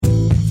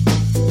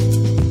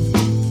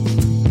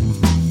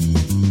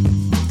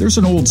There's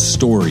an old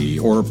story,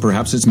 or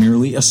perhaps it's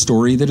merely a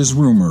story that is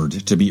rumored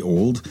to be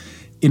old,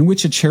 in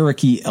which a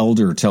Cherokee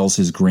elder tells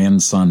his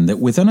grandson that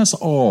within us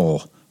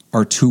all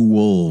are two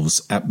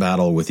wolves at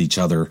battle with each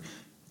other.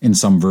 In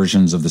some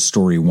versions of the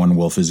story, one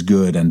wolf is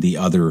good and the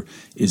other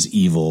is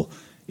evil.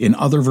 In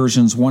other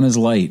versions, one is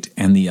light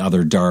and the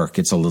other dark.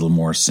 It's a little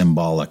more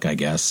symbolic, I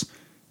guess.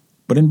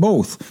 But in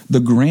both,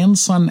 the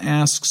grandson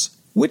asks,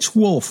 which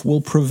wolf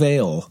will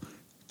prevail?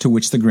 To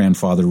which the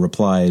grandfather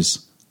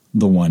replies,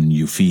 the one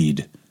you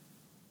feed.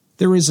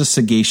 There is a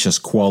sagacious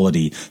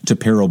quality to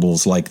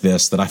parables like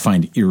this that I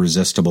find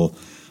irresistible.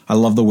 I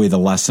love the way the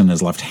lesson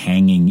is left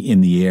hanging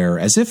in the air,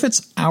 as if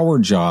it's our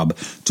job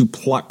to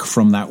pluck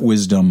from that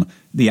wisdom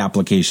the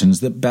applications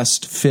that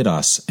best fit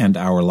us and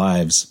our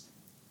lives.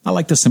 I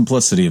like the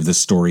simplicity of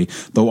this story,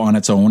 though on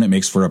its own it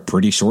makes for a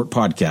pretty short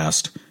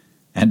podcast.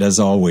 And as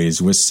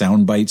always, with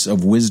sound bites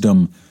of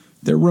wisdom,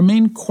 there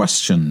remain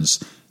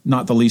questions,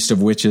 not the least of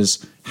which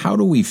is, how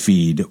do we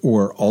feed,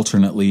 or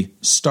alternately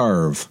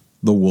starve,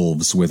 the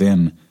wolves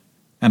within?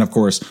 And of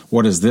course,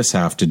 what does this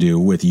have to do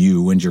with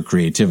you and your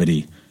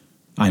creativity?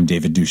 I'm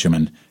David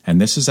Duchemin, and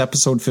this is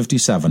episode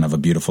 57 of A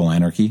Beautiful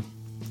Anarchy.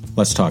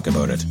 Let's talk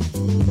about it.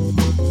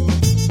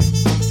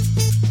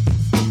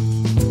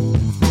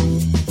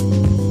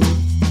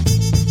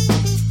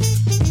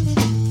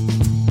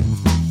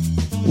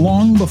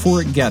 Long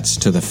before it gets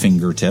to the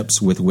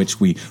fingertips with which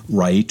we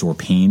write or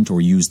paint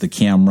or use the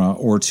camera,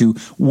 or to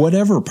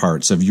whatever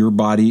parts of your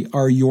body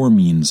are your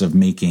means of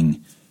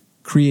making,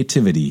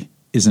 creativity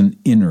is an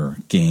inner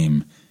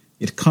game.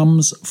 It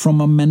comes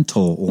from a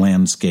mental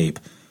landscape.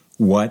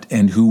 What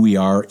and who we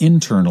are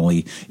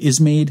internally is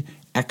made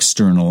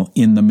external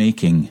in the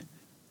making.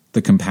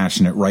 The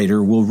compassionate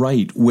writer will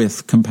write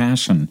with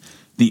compassion.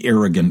 The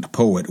arrogant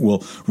poet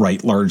will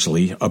write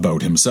largely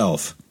about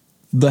himself.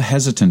 The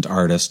hesitant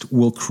artist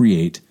will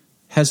create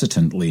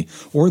hesitantly,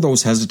 or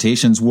those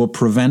hesitations will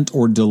prevent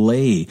or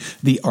delay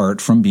the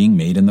art from being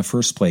made in the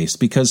first place,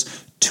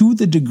 because to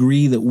the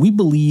degree that we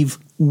believe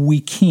we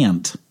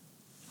can't,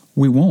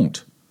 we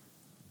won't.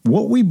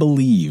 What we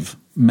believe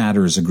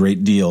matters a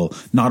great deal,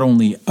 not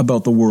only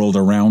about the world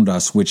around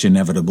us, which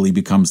inevitably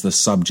becomes the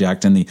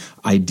subject and the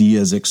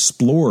ideas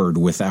explored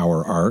with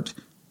our art,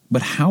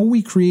 but how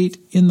we create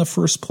in the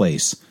first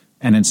place,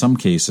 and in some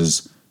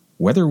cases,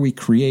 whether we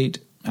create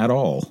at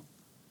all.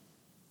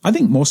 I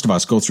think most of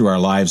us go through our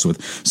lives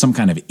with some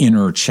kind of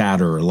inner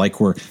chatter, like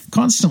we're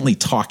constantly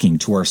talking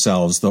to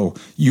ourselves, though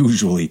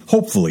usually,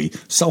 hopefully,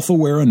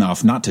 self-aware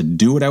enough not to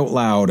do it out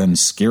loud and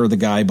scare the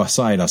guy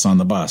beside us on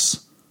the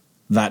bus.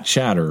 That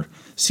chatter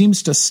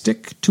seems to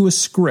stick to a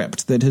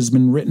script that has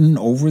been written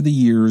over the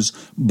years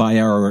by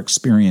our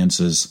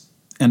experiences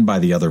and by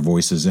the other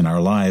voices in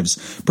our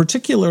lives,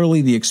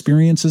 particularly the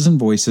experiences and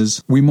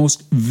voices we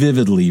most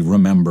vividly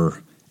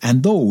remember.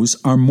 And those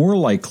are more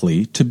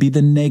likely to be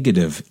the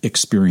negative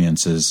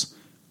experiences.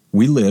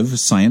 We live,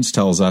 science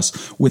tells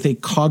us, with a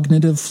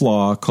cognitive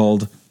flaw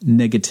called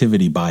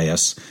negativity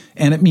bias,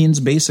 and it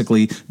means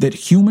basically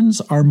that humans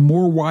are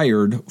more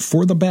wired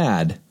for the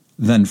bad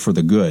than for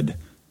the good.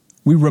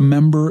 We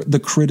remember the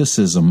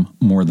criticism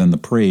more than the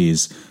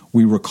praise.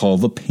 We recall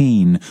the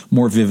pain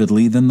more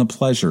vividly than the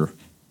pleasure.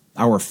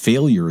 Our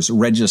failures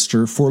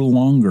register for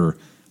longer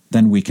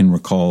than we can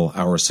recall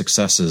our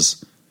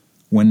successes.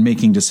 When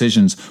making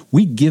decisions,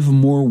 we give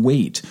more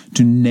weight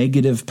to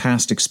negative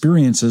past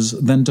experiences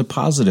than to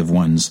positive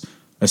ones,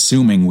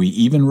 assuming we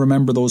even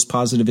remember those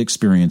positive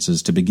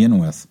experiences to begin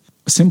with.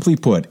 Simply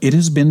put, it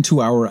has been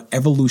to our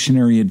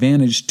evolutionary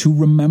advantage to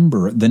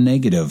remember the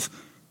negative.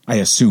 I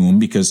assume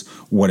because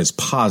what is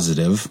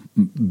positive,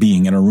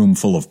 being in a room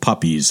full of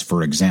puppies,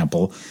 for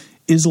example,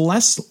 is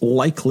less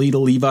likely to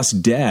leave us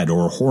dead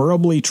or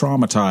horribly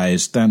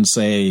traumatized than,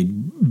 say,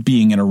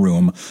 being in a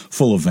room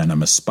full of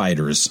venomous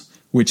spiders,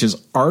 which is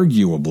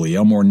arguably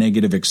a more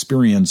negative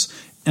experience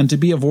and to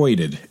be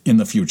avoided in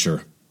the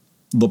future.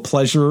 The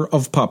pleasure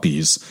of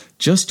puppies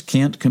just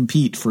can't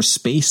compete for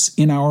space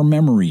in our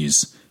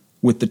memories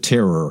with the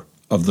terror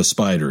of the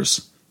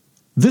spiders.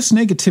 This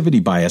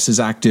negativity bias is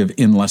active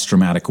in less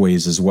dramatic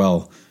ways as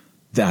well.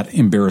 That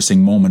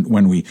embarrassing moment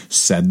when we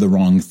said the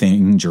wrong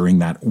thing during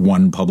that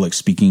one public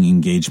speaking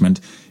engagement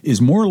is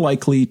more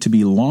likely to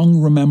be long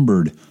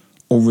remembered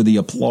over the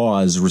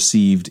applause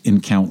received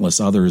in countless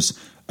others,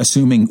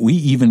 assuming we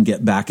even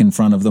get back in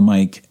front of the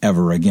mic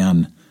ever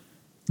again.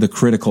 The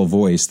critical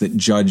voice that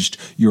judged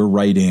your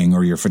writing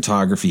or your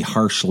photography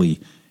harshly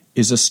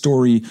is a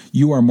story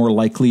you are more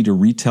likely to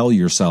retell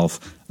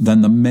yourself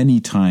than the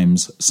many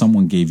times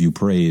someone gave you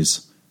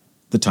praise.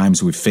 The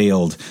times we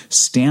failed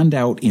stand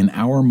out in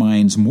our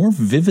minds more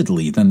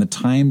vividly than the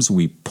times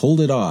we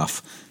pulled it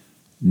off.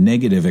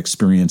 Negative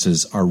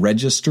experiences are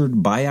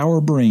registered by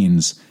our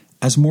brains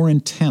as more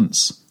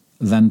intense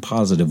than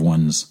positive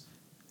ones.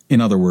 In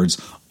other words,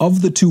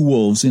 of the two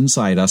wolves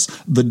inside us,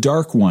 the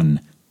dark one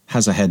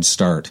has a head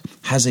start,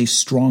 has a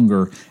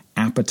stronger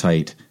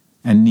appetite,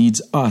 and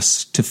needs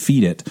us to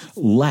feed it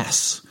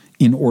less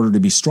in order to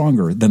be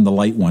stronger than the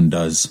light one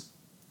does.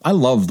 I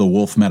love the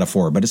wolf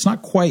metaphor, but it's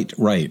not quite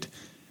right.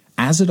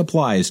 as it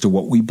applies to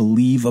what we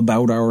believe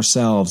about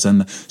ourselves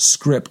and the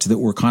script that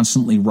we're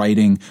constantly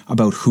writing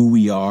about who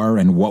we are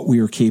and what we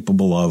are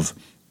capable of,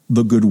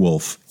 the good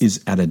wolf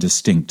is at a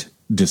distinct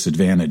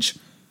disadvantage.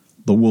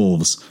 The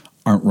wolves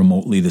aren't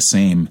remotely the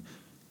same.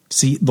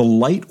 See, the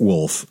light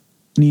wolf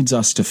needs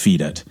us to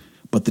feed it,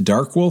 but the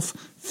dark wolf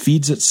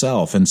feeds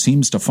itself and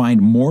seems to find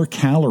more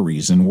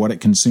calories in what it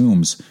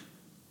consumes.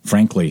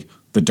 Frankly,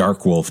 the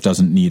dark wolf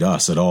doesn't need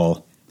us at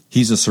all.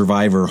 He's a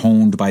survivor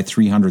honed by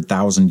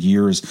 300,000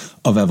 years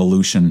of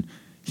evolution.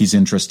 He's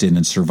interested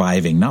in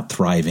surviving, not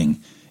thriving,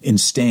 in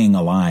staying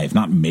alive,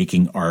 not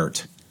making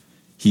art.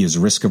 He is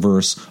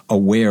risk-averse,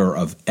 aware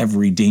of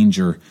every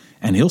danger,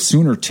 and he'll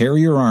sooner tear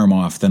your arm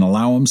off than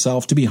allow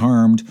himself to be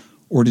harmed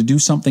or to do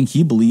something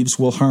he believes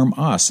will harm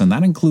us, and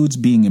that includes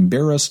being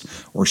embarrassed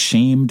or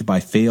shamed by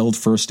failed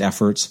first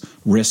efforts,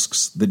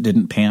 risks that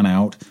didn't pan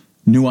out,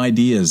 new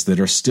ideas that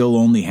are still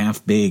only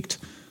half-baked,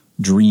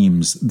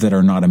 dreams that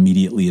are not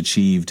immediately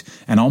achieved,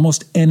 and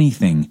almost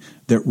anything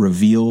that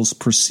reveals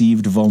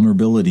perceived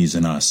vulnerabilities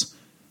in us,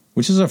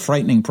 which is a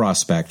frightening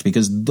prospect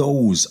because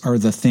those are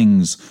the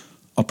things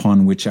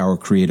upon which our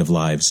creative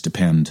lives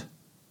depend.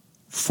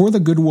 For the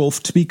good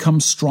wolf to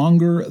become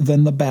stronger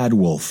than the bad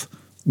wolf,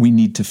 we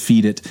need to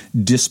feed it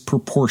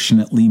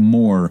disproportionately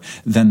more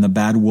than the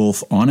bad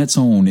wolf on its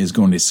own is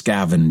going to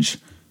scavenge.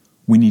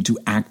 We need to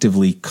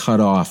actively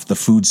cut off the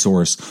food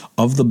source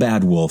of the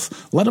bad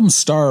wolf, let him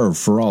starve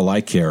for all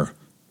I care,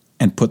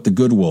 and put the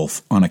good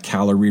wolf on a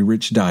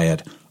calorie-rich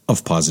diet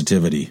of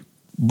positivity.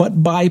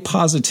 But by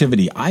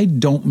positivity, I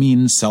don't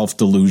mean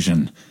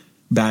self-delusion.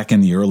 Back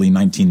in the early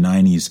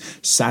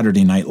 1990s,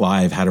 Saturday Night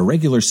Live had a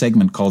regular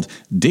segment called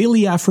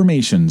Daily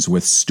Affirmations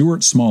with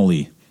Stuart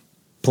Smalley,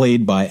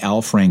 played by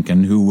Al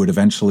Franken, who would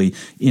eventually,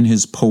 in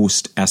his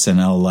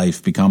post-SNL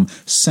life, become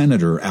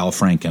Senator Al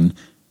Franken.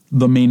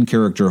 The main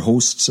character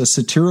hosts a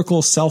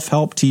satirical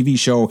self-help TV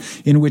show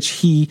in which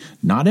he,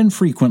 not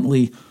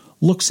infrequently,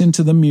 looks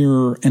into the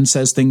mirror and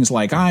says things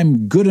like,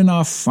 "I'm good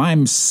enough,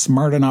 I'm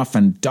smart enough,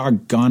 and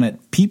doggone it,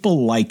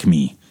 people like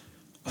me."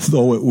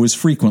 Though it was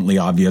frequently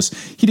obvious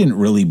he didn't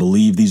really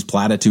believe these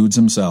platitudes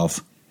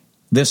himself.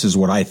 This is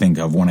what I think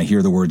of when I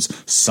hear the words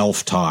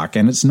self-talk,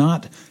 and it's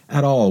not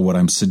at all what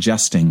I'm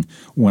suggesting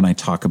when I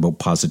talk about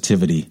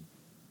positivity.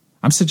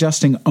 I'm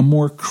suggesting a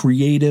more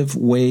creative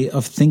way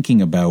of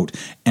thinking about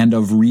and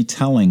of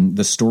retelling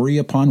the story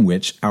upon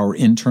which our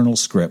internal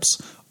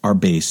scripts are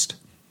based.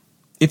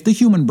 If the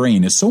human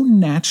brain is so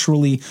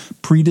naturally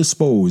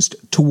predisposed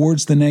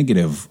towards the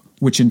negative,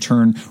 which in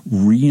turn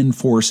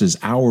reinforces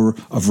our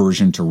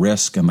aversion to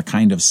risk and the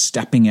kind of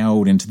stepping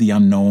out into the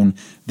unknown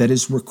that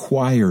is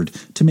required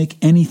to make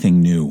anything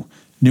new,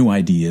 new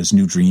ideas,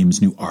 new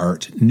dreams, new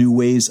art, new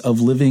ways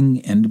of living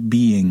and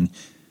being,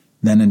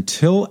 then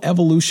until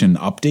evolution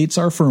updates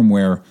our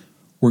firmware,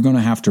 we're going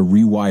to have to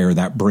rewire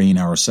that brain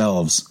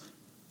ourselves.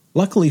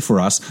 Luckily for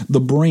us,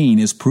 the brain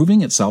is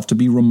proving itself to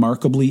be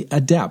remarkably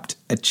adept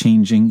at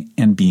changing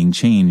and being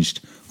changed,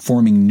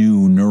 forming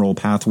new neural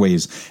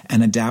pathways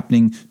and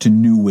adapting to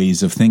new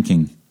ways of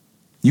thinking.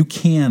 You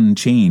can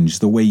change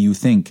the way you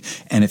think,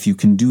 and if you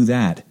can do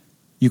that,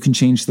 you can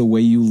change the way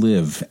you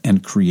live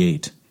and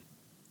create.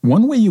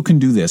 One way you can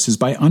do this is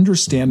by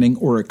understanding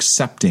or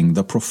accepting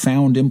the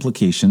profound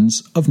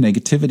implications of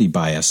negativity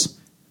bias.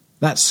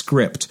 That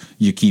script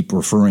you keep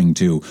referring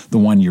to, the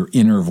one your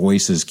inner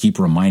voices keep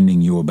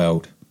reminding you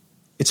about,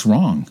 it's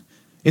wrong.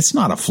 It's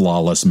not a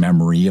flawless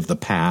memory of the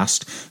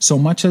past so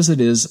much as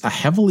it is a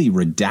heavily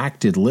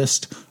redacted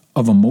list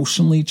of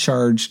emotionally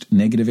charged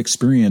negative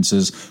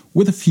experiences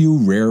with a few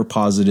rare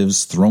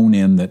positives thrown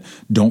in that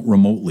don't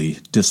remotely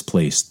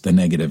displace the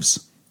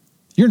negatives.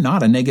 You're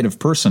not a negative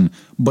person,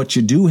 but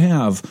you do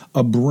have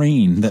a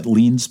brain that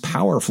leans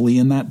powerfully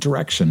in that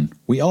direction.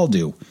 We all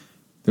do.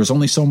 There's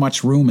only so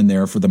much room in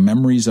there for the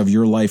memories of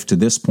your life to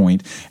this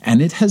point,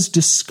 and it has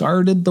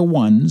discarded the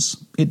ones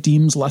it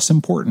deems less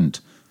important.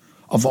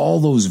 Of all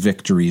those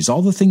victories,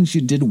 all the things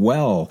you did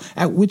well,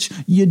 at which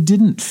you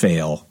didn't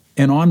fail,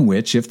 and on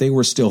which, if they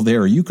were still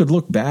there, you could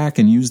look back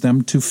and use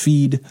them to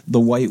feed the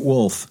white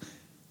wolf.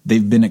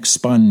 They've been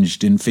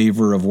expunged in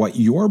favor of what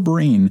your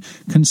brain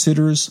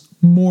considers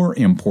more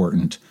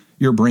important.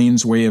 Your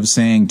brain's way of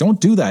saying, "Don't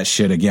do that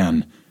shit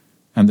again."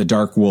 And the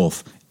dark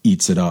wolf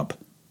eats it up.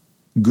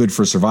 Good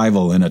for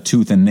survival in a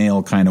tooth and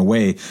nail kind of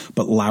way,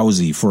 but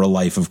lousy for a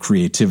life of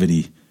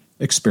creativity,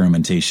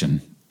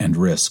 experimentation, and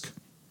risk.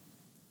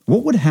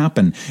 What would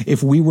happen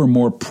if we were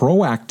more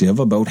proactive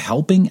about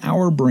helping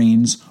our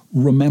brains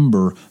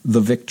remember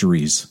the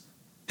victories?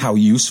 How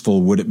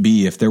useful would it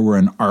be if there were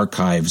an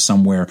archive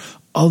somewhere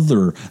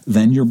other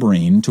than your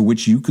brain to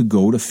which you could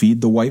go to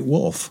feed the white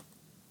wolf?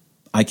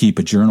 I keep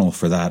a journal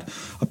for that,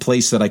 a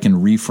place that I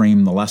can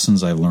reframe the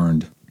lessons I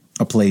learned,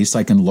 a place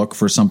I can look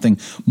for something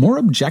more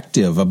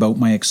objective about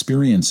my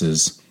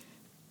experiences.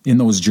 In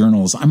those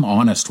journals, I'm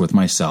honest with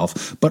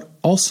myself, but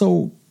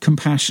also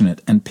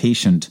compassionate and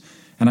patient,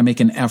 and I make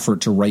an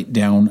effort to write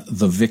down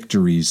the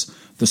victories,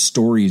 the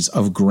stories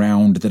of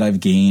ground that I've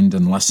gained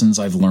and lessons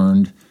I've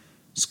learned.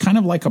 It's kind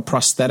of like a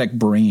prosthetic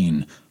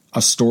brain,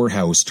 a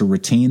storehouse to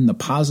retain the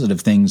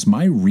positive things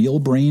my real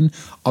brain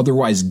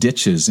otherwise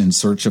ditches in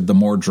search of the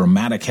more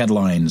dramatic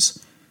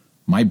headlines.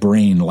 My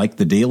brain, like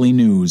the Daily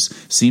News,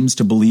 seems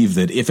to believe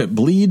that if it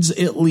bleeds,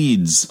 it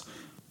leads.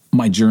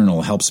 My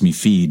journal helps me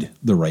feed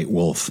the right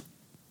wolf.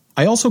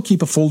 I also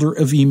keep a folder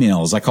of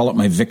emails. I call it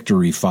my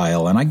victory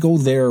file, and I go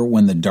there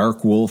when the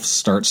dark wolf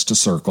starts to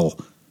circle.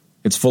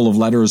 It's full of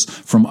letters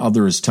from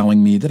others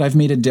telling me that I've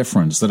made a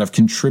difference, that I've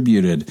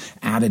contributed,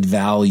 added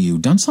value,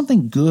 done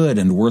something good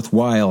and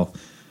worthwhile.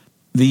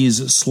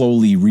 These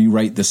slowly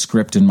rewrite the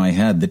script in my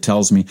head that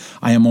tells me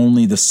I am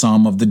only the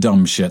sum of the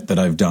dumb shit that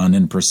I've done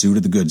in pursuit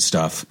of the good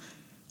stuff.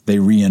 They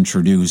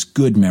reintroduce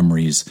good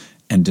memories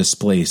and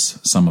displace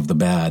some of the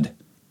bad.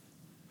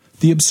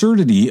 The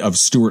absurdity of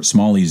Stuart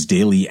Smalley's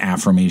daily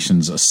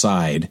affirmations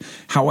aside,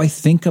 how I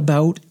think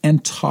about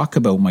and talk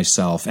about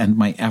myself and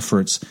my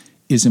efforts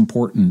is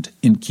important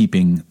in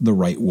keeping the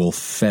right wolf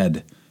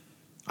fed.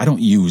 I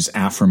don't use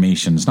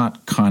affirmations,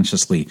 not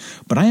consciously,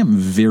 but I am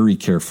very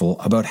careful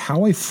about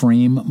how I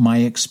frame my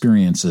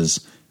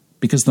experiences,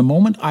 because the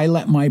moment I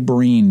let my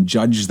brain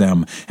judge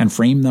them and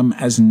frame them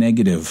as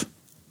negative,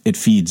 it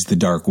feeds the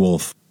dark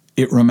wolf.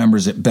 It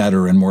remembers it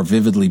better and more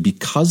vividly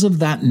because of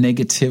that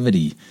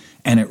negativity,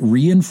 and it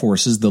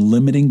reinforces the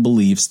limiting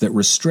beliefs that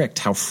restrict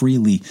how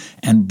freely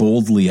and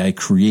boldly I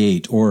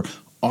create, or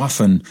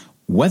often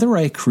whether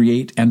I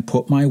create and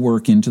put my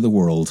work into the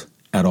world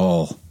at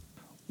all.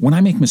 When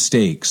I make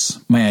mistakes,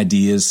 my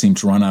ideas seem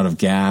to run out of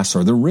gas,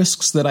 or the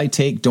risks that I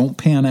take don't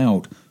pan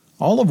out,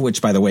 all of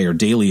which, by the way, are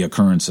daily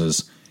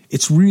occurrences,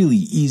 it's really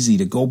easy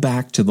to go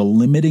back to the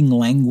limiting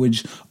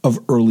language of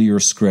earlier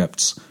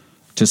scripts,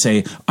 to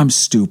say, I'm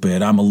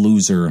stupid, I'm a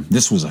loser,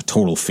 this was a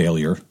total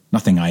failure,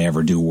 nothing I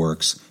ever do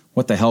works,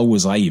 what the hell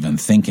was I even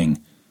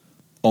thinking?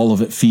 All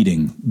of it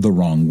feeding the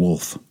wrong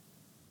wolf.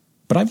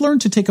 But I've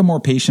learned to take a more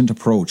patient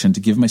approach and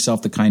to give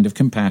myself the kind of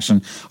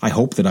compassion I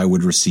hope that I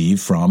would receive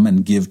from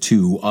and give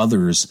to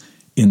others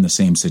in the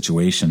same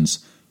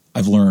situations.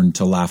 I've learned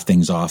to laugh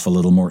things off a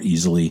little more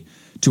easily,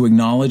 to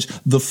acknowledge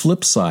the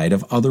flip side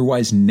of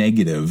otherwise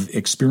negative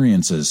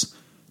experiences,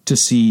 to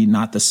see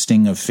not the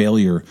sting of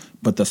failure,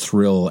 but the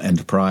thrill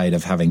and pride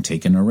of having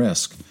taken a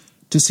risk,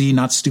 to see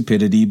not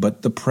stupidity,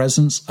 but the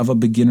presence of a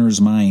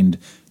beginner's mind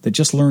that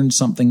just learned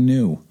something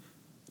new,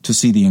 to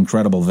see the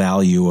incredible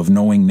value of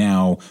knowing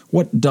now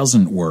what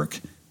doesn't work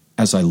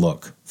as I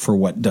look for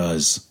what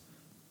does.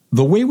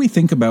 The way we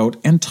think about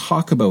and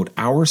talk about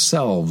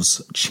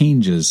ourselves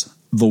changes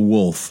the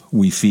wolf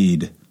we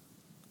feed.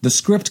 The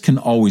script can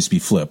always be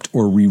flipped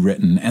or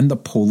rewritten, and the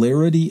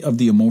polarity of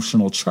the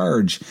emotional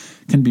charge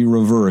can be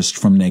reversed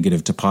from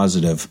negative to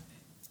positive.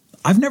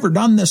 I've never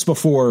done this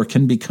before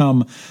can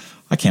become,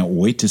 I can't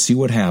wait to see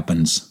what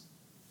happens.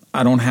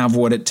 I don't have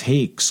what it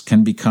takes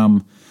can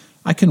become,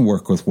 I can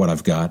work with what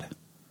I've got.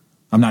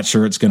 I'm not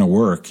sure it's going to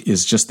work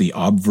is just the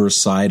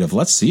obverse side of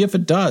let's see if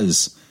it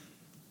does.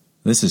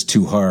 This is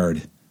too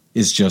hard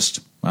is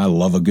just I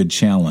love a good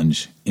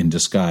challenge in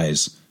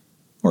disguise.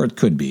 Or it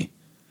could be.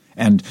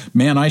 And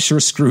man, I sure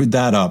screwed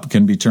that up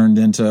can be turned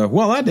into,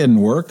 well, that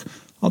didn't work.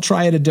 I'll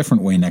try it a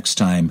different way next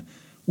time,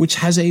 which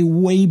has a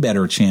way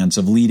better chance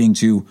of leading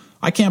to,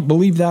 I can't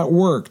believe that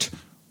worked,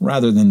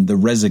 rather than the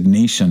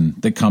resignation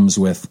that comes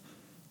with,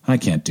 I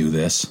can't do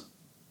this.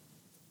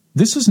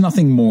 This is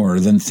nothing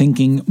more than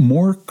thinking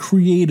more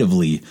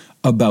creatively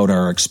about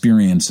our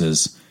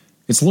experiences.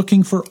 It's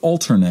looking for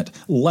alternate,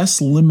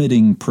 less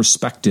limiting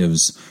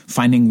perspectives,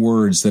 finding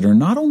words that are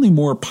not only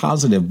more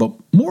positive, but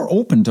more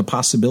open to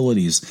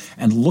possibilities,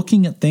 and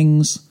looking at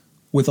things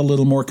with a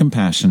little more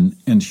compassion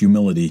and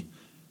humility.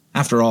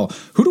 After all,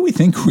 who do we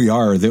think we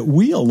are that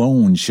we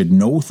alone should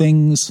know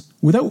things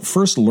without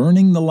first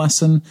learning the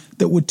lesson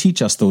that would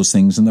teach us those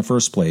things in the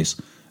first place?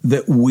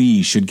 That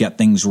we should get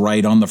things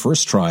right on the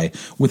first try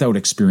without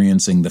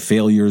experiencing the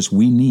failures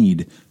we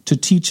need to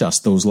teach us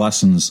those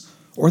lessons,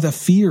 or the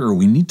fear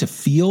we need to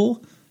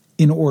feel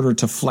in order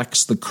to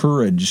flex the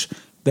courage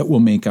that will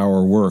make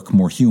our work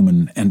more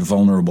human and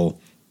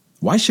vulnerable.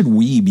 Why should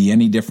we be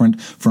any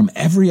different from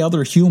every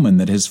other human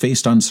that has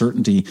faced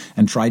uncertainty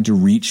and tried to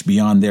reach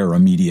beyond their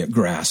immediate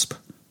grasp?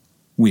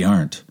 We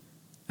aren't,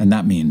 and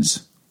that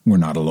means we're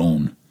not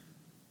alone.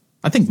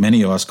 I think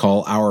many of us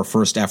call our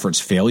first efforts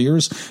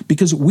failures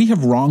because we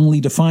have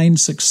wrongly defined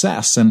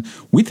success, and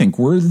we think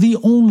we're the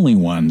only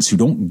ones who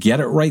don't get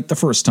it right the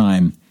first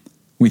time.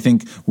 We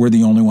think we're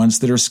the only ones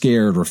that are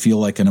scared or feel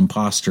like an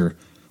imposter.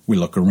 We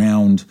look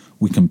around,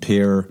 we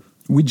compare,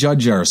 we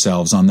judge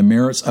ourselves on the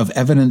merits of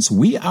evidence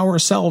we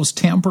ourselves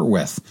tamper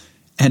with,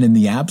 and in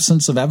the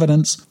absence of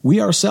evidence,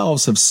 we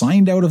ourselves have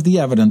signed out of the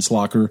evidence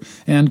locker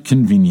and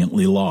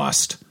conveniently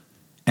lost.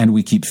 And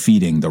we keep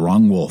feeding the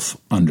wrong wolf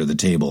under the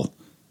table.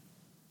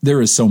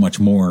 There is so much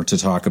more to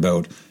talk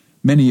about.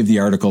 Many of the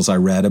articles I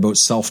read about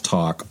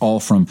self-talk, all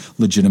from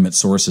legitimate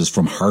sources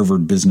from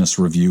Harvard Business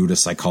Review to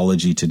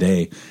Psychology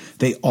Today,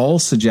 they all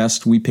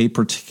suggest we pay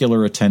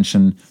particular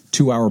attention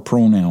to our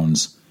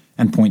pronouns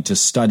and point to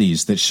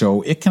studies that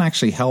show it can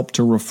actually help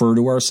to refer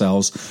to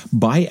ourselves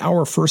by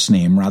our first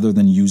name rather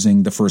than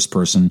using the first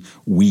person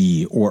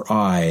we or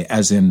I,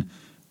 as in,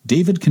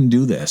 David can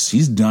do this.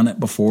 He's done it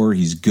before.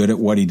 He's good at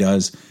what he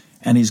does,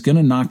 and he's going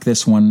to knock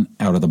this one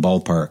out of the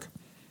ballpark.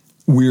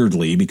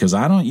 Weirdly, because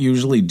I don't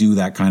usually do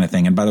that kind of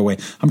thing. And by the way,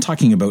 I'm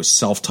talking about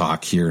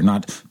self-talk here,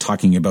 not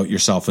talking about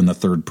yourself in the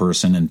third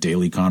person in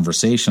daily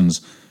conversations.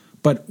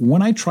 But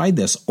when I tried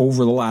this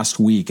over the last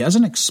week as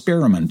an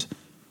experiment,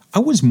 I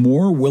was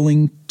more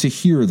willing to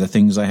hear the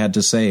things I had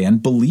to say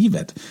and believe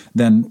it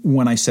than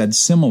when I said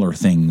similar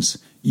things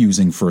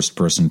using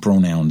first-person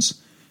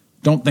pronouns.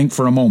 Don't think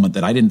for a moment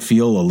that I didn't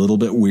feel a little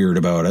bit weird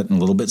about it and a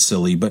little bit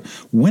silly, but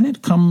when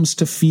it comes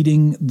to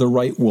feeding the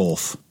right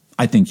wolf,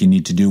 I think you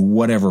need to do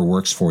whatever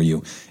works for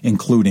you,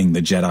 including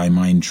the Jedi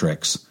mind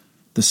tricks.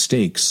 The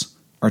stakes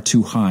are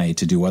too high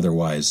to do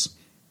otherwise.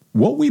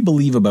 What we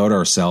believe about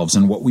ourselves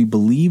and what we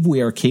believe we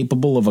are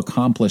capable of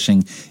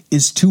accomplishing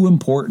is too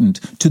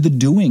important to the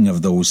doing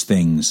of those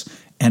things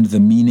and the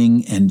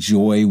meaning and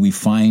joy we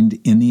find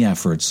in the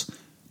efforts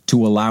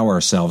to allow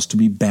ourselves to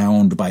be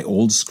bound by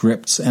old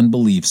scripts and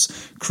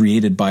beliefs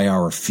created by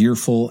our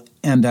fearful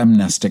and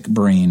amnestic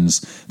brains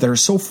that are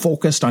so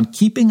focused on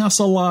keeping us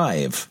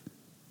alive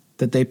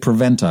that they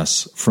prevent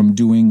us from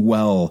doing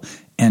well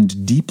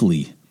and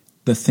deeply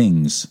the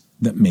things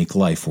that make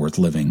life worth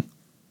living.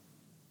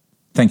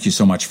 Thank you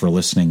so much for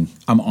listening.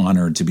 I'm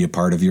honored to be a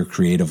part of your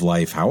creative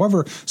life,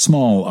 however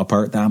small a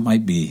part that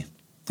might be.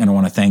 And I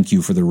want to thank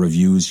you for the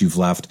reviews you've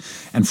left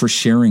and for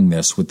sharing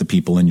this with the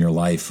people in your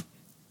life.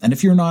 And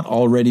if you're not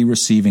already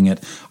receiving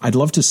it, I'd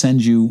love to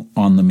send you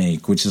On the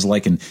Make, which is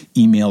like an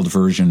emailed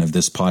version of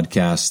this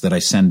podcast that I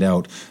send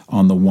out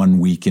on the 1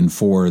 week in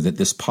 4 that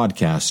this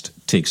podcast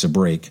takes a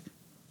break.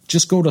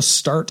 Just go to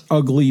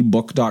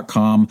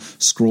startuglybook.com,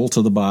 scroll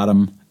to the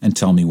bottom, and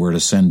tell me where to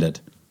send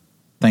it.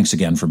 Thanks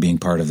again for being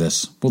part of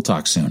this. We'll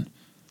talk soon.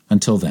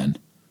 Until then,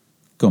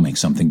 go make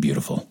something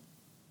beautiful.